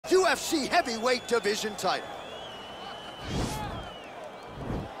UFC heavyweight division title.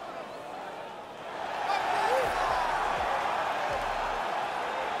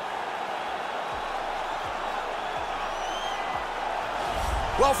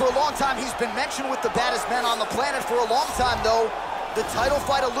 Well, for a long time, he's been mentioned with the baddest men on the planet. For a long time, though, the title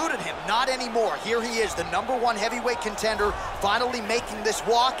fight eluded him. Not anymore. Here he is, the #1 heavyweight contender, finally making this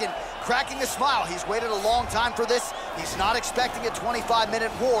walk and cracking a smile. He's waited a long time for this. He's not expecting a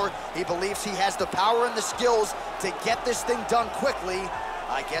 25-minute war. He believes he has the power and the skills to get this thing done quickly.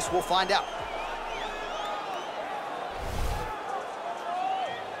 I guess we'll find out.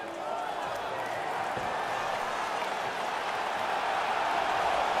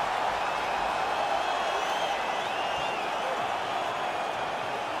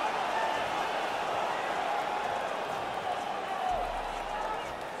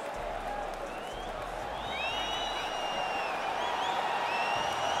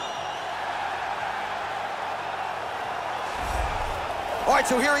 All right,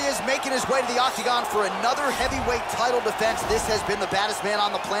 so here he is making his way to the octagon for another heavyweight title defense. This has been the baddest man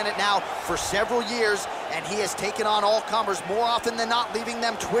on the planet now for several years, and he has taken on all comers more often than not, leaving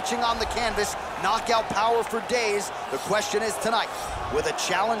them twitching on the canvas, knockout power for days. The question is tonight, with a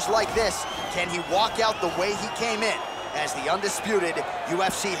challenge like this, can he walk out the way he came in as the undisputed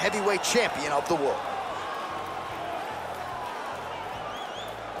UFC heavyweight champion of the world?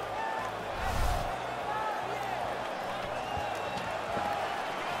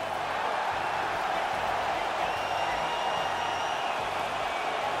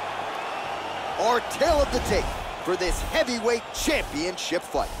 Our tale of the tape for this heavyweight championship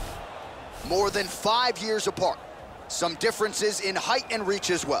fight. More than 5 years apart. Some differences in height and reach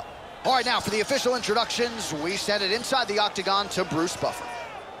as well. All right, now for the official introductions, we send it inside the octagon to Bruce Buffer.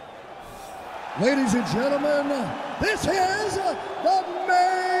 Ladies and gentlemen, this is the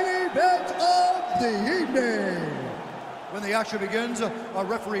main event of the evening. When the action begins, our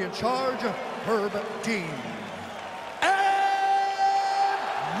referee in charge, Herb Dean. And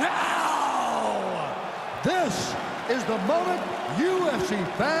now, this is the moment UFC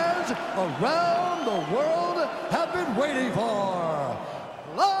fans around the world have been waiting for.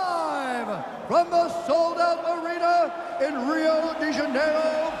 Live from the sold-out arena in Rio de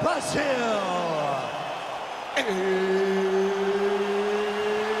Janeiro, Brazil. It's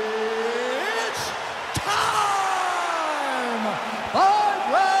time!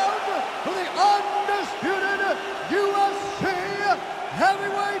 5 rounds for the undisputed UFC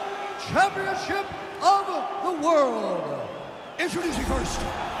Heavyweight Championship of the world. Introducing first,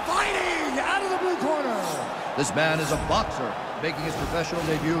 fighting out of the blue corner. This man is a boxer, making his professional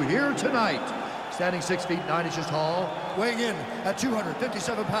debut here tonight. Standing 6 feet 9 inches tall, weighing in at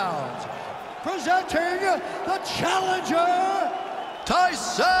 257 pounds. Presenting the challenger,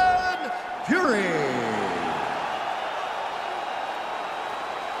 Tyson Fury.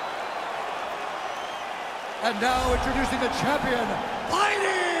 And now introducing the champion,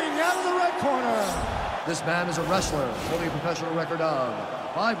 fighting out of the red corner. This man is a wrestler, holding a professional record of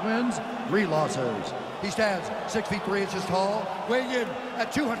 5 wins, 3 losses. He stands 6 feet 3 inches tall, weighing in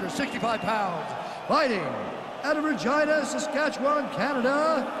at 265 pounds. Fighting out of Regina, Saskatchewan,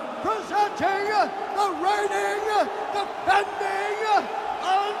 Canada, presenting the reigning, defending,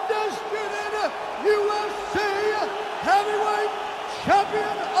 undisputed UFC heavyweight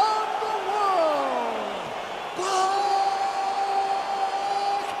champion of the world,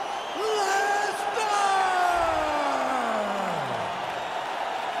 Lesnar!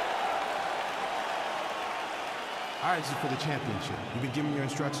 All right, this is for the championship. You've been given your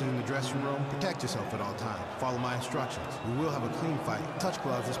instructions in the dressing room. Protect yourself at all times. Follow my instructions. We will have a clean fight. Touch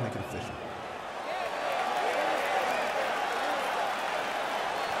gloves, let's make it official.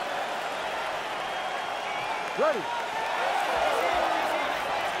 Ready.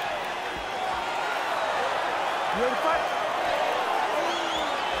 You ready to fight?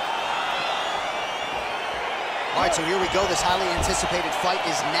 All right, so here we go. This highly anticipated fight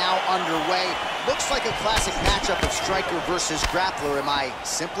is now underway. Looks like a classic matchup of striker versus grappler. Am I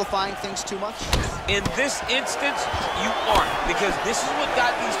simplifying things too much? In this instance, you aren't, because this is what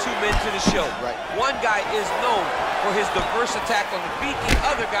got these two men to the show. Right. One guy is known for his diverse attack on the feet. The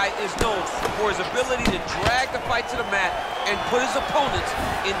other guy is known for his ability to drag the fight to the mat and put his opponents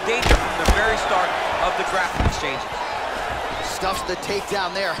in danger from the very start of the grappling exchanges. Stuffs the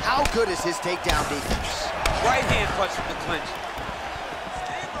takedown there. How good is his takedown defense? Right hand punch from the clinch.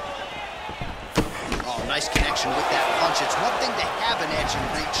 Oh, nice connection with that punch. It's one thing to have an edge and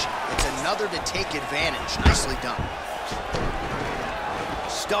reach. It's another to take advantage. Nicely done.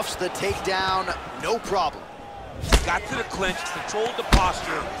 Stuffs the takedown, no problem. Got to the clinch, controlled the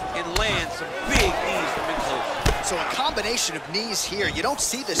posture, and land some big knees from in close. So a combination of knees here. You don't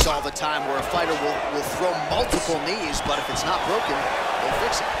see this all the time where a fighter will throw multiple knees, but if it's not broken, they'll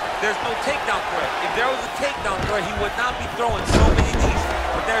fix it. There's no takedown threat. If there was a takedown threat, he would not be throwing so many knees.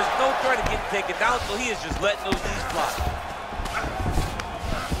 But there's no threat of getting taken down, so he is just letting those knees fly.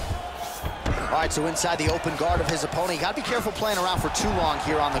 All right, so inside the open guard of his opponent, you gotta be careful playing around for too long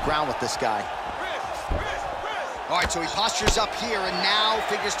here on the ground with this guy. All right, so he postures up here and now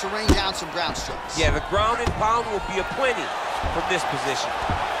figures to rain down some ground strokes. Yeah, the ground and pound will be aplenty from this position.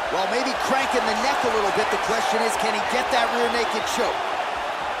 Well, maybe cranking the neck a little bit. The question is, can he get that rear naked choke?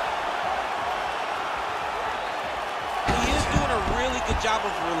 He is doing a really good job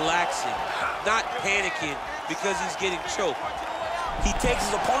of relaxing, not panicking because he's getting choked. He takes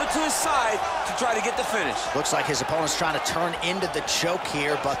his opponent to his side to try to get the finish. Looks like his opponent's trying to turn into the choke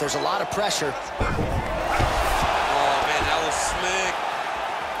here, but there's a lot of pressure. Slick.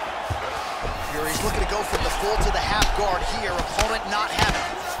 Fury's looking to go from the full to the half guard here. Opponent not having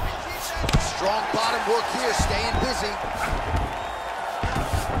it. Strong bottom work here, staying busy.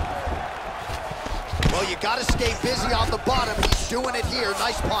 Well, you got to stay busy on the bottom. He's doing it here.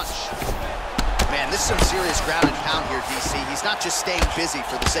 Nice punch. Man, this is some serious ground and pound here, DC. He's not just staying busy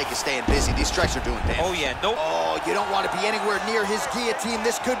for the sake of staying busy. These strikes are doing damage. Oh, yeah. Nope. Oh, you don't want to be anywhere near his guillotine.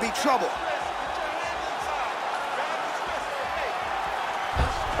 This could be trouble.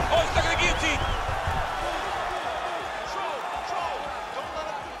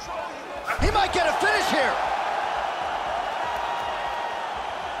 He might get a finish here.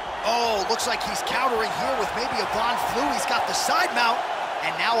 Oh, looks like he's countering here with maybe a Von Flu. He's got the side mount,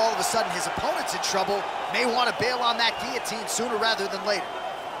 and now all of a sudden his opponent's in trouble. May want to bail on that guillotine sooner rather than later.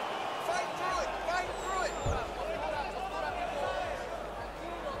 Fight through it, fight through it.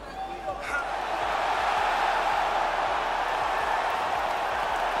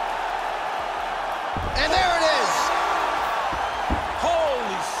 And there it is.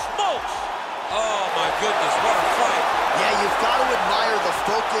 Holy smokes. Oh, my goodness, what a fight. Yeah, you've got to admire the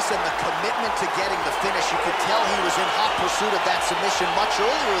focus and the commitment to getting the finish. You could tell he was in hot pursuit of that submission much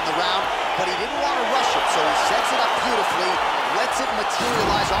earlier in the round, but he didn't want to rush it, so he sets it up beautifully, lets it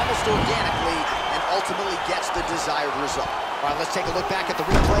materialize almost organically, and ultimately gets the desired result. All right, let's take a look back at the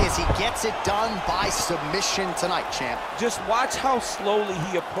replay as he gets it done by submission tonight, champ. Just watch how slowly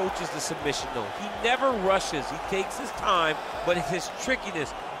he approaches the submission, though. He never rushes. He takes his time, but it's his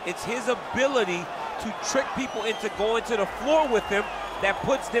trickiness. It's his ability to trick people into going to the floor with him that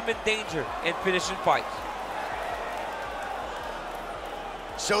puts them in danger and finishing fights.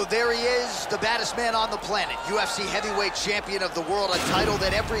 So there he is, the baddest man on the planet, UFC heavyweight champion of the world, a title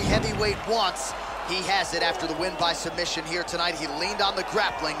that every heavyweight wants. He has it after the win by submission here tonight. He leaned on the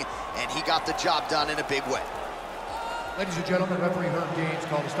grappling, and he got the job done in a big way. Ladies and gentlemen, referee Herb Gaines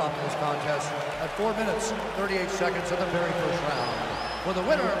called a stop to this contest at 4 minutes, 38 seconds of the very first round. For the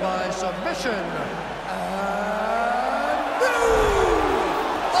winner by submission,